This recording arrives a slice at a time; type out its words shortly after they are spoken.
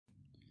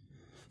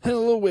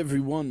Hello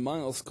everyone,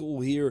 Miles Cole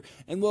here,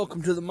 and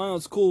welcome to the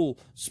Miles Cole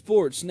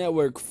Sports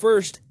Network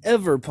first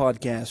ever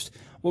podcast.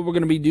 What we're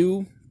going to be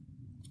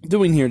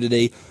doing here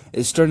today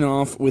is starting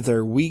off with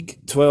our Week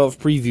 12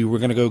 preview. We're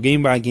going to go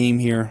game by game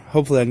here.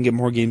 Hopefully I can get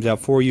more games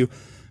out for you.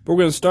 But we're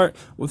going to start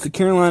with the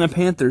Carolina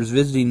Panthers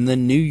visiting the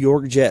New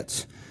York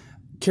Jets.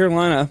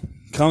 Carolina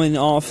coming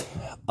off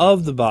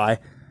of the bye.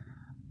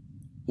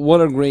 What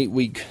a great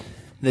week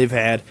they've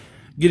had.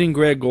 Getting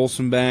Greg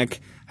Olsen back,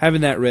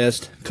 having that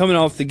rest, coming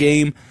off the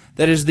game.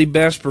 That is the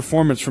best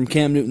performance from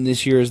Cam Newton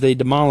this year as they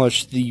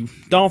demolished the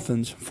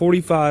Dolphins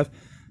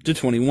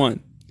 45-21.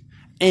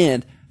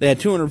 And they had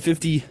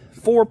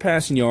 254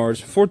 passing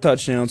yards, 4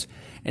 touchdowns,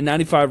 and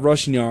 95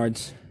 rushing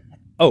yards.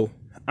 Oh,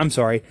 I'm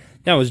sorry.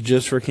 That was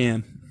just for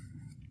Cam.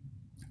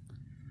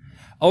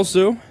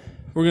 Also,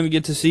 we're going to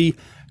get to see,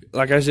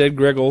 like I said,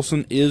 Greg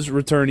Olsen is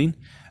returning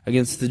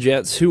against the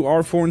Jets, who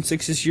are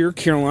 4-6 this year.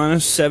 Carolina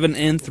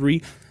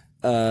 7-3.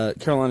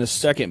 Carolina's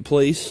second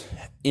place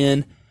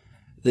in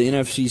the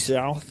NFC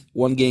South,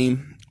 one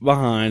game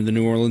behind the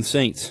New Orleans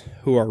Saints,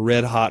 who are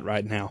red hot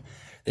right now.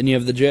 Then you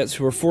have the Jets,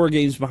 who are 4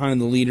 games behind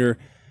the leader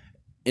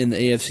in the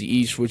AFC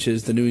East, which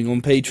is the New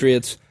England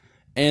Patriots,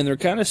 and they're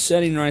kind of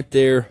sitting right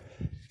there,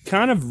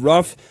 kind of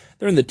rough.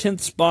 They're in the 10th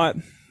spot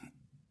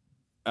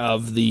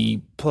of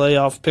the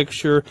playoff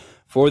picture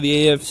for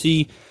the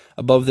AFC.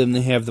 Above them,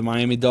 they have the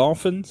Miami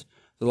Dolphins,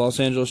 the Los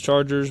Angeles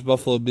Chargers,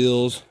 Buffalo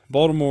Bills,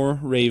 Baltimore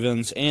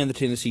Ravens, and the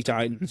Tennessee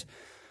Titans.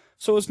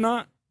 So it's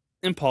not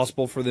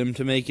impossible for them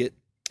to make it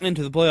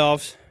into the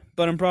playoffs,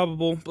 but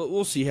improbable. But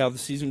we'll see how the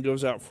season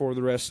goes out for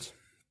the rest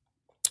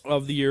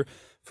of the year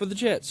for the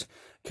Jets.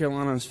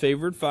 Carolina is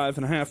favored,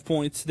 5.5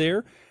 points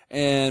there,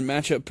 and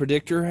matchup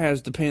predictor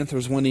has the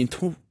Panthers winning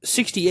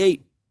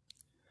 68%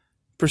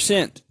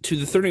 to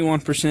the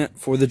 31%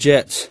 for the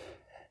Jets.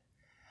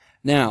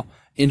 Now,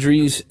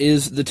 injuries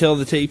is the tale of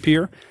the tape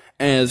here,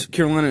 as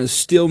Carolina is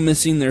still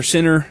missing their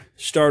center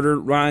starter,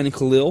 Ryan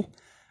Khalil.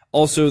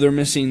 Also, they're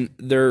missing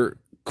their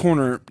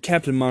corner,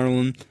 Captain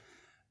Marlin,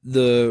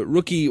 the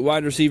rookie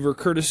wide receiver,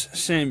 Curtis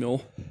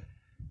Samuel.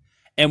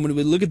 And when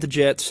we look at the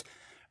Jets,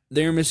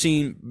 they're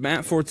missing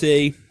Matt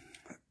Forte,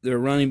 their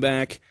running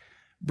back,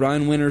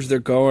 Brian Winters, their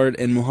guard,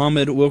 and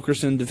Muhammad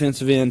Wilkerson,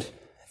 defensive end.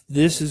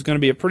 This is going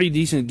to be a pretty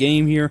decent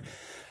game here.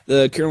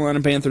 The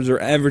Carolina Panthers are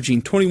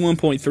averaging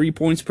 21.3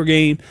 points per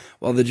game,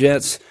 while the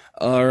Jets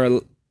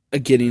are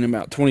getting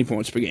about 20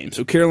 points per game.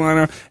 So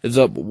Carolina is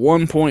up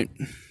 1 point.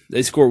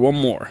 They score one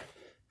more.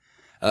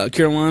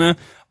 Carolina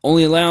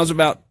only allows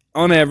about,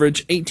 on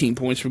average, 18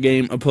 points per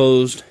game,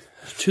 opposed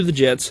to the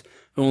Jets,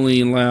 who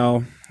only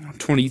allow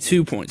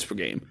 22 points per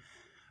game.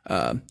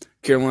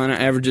 Carolina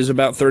averages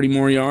about 30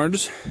 more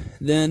yards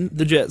than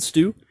the Jets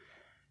do,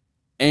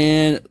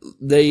 and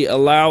they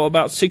allow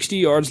about 60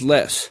 yards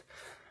less.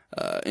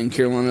 In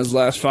Carolina's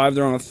last 5,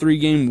 they're on a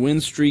 3-game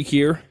win streak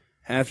here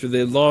after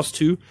they lost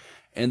 2,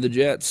 and the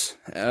Jets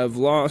have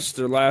lost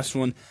their last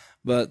one,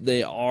 but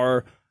they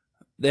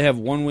have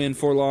 1 win,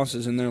 4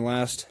 losses in their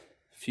last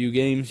few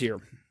games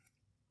here.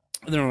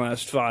 In their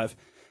last 5.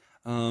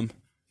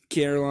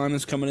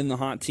 Carolina's coming in the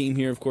hot team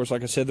here. Of course,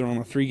 like I said, they're on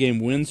a 3-game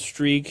win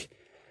streak.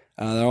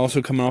 They're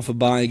also coming off a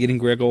bye, getting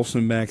Greg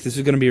Olsen back. This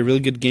is going to be a really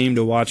good game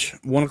to watch.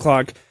 1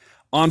 o'clock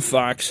on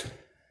Fox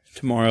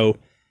tomorrow.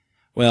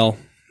 Well,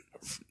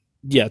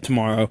 yeah,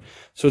 tomorrow.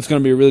 So it's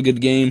going to be a really good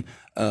game.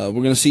 We're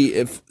going to see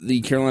if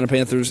the Carolina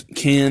Panthers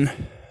can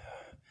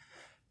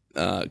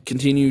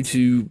continue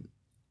to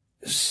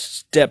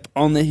step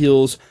on the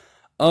heels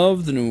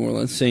of the New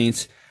Orleans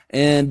Saints,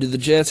 and do the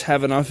Jets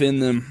have enough in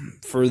them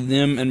for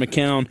them and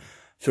McCown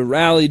to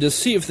rally to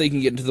see if they can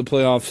get into the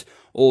playoffs.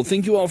 Well,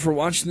 thank you all for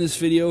watching this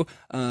video.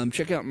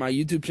 Check out my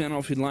YouTube channel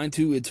if you'd like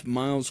to. It's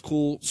Miles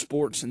Cole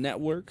Sports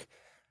Network.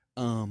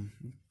 I'm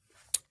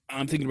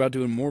thinking about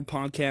doing more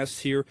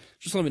podcasts here.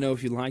 Just let me know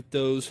if you like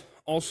those.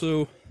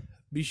 Also,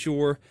 be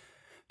sure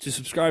to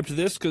subscribe to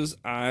this because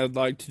I'd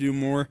like to do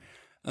more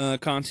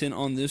content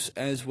on this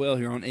as well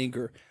here on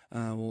Anchor.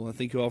 Well,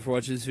 thank you all for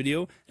watching this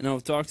video, and I'll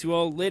talk to you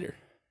all later.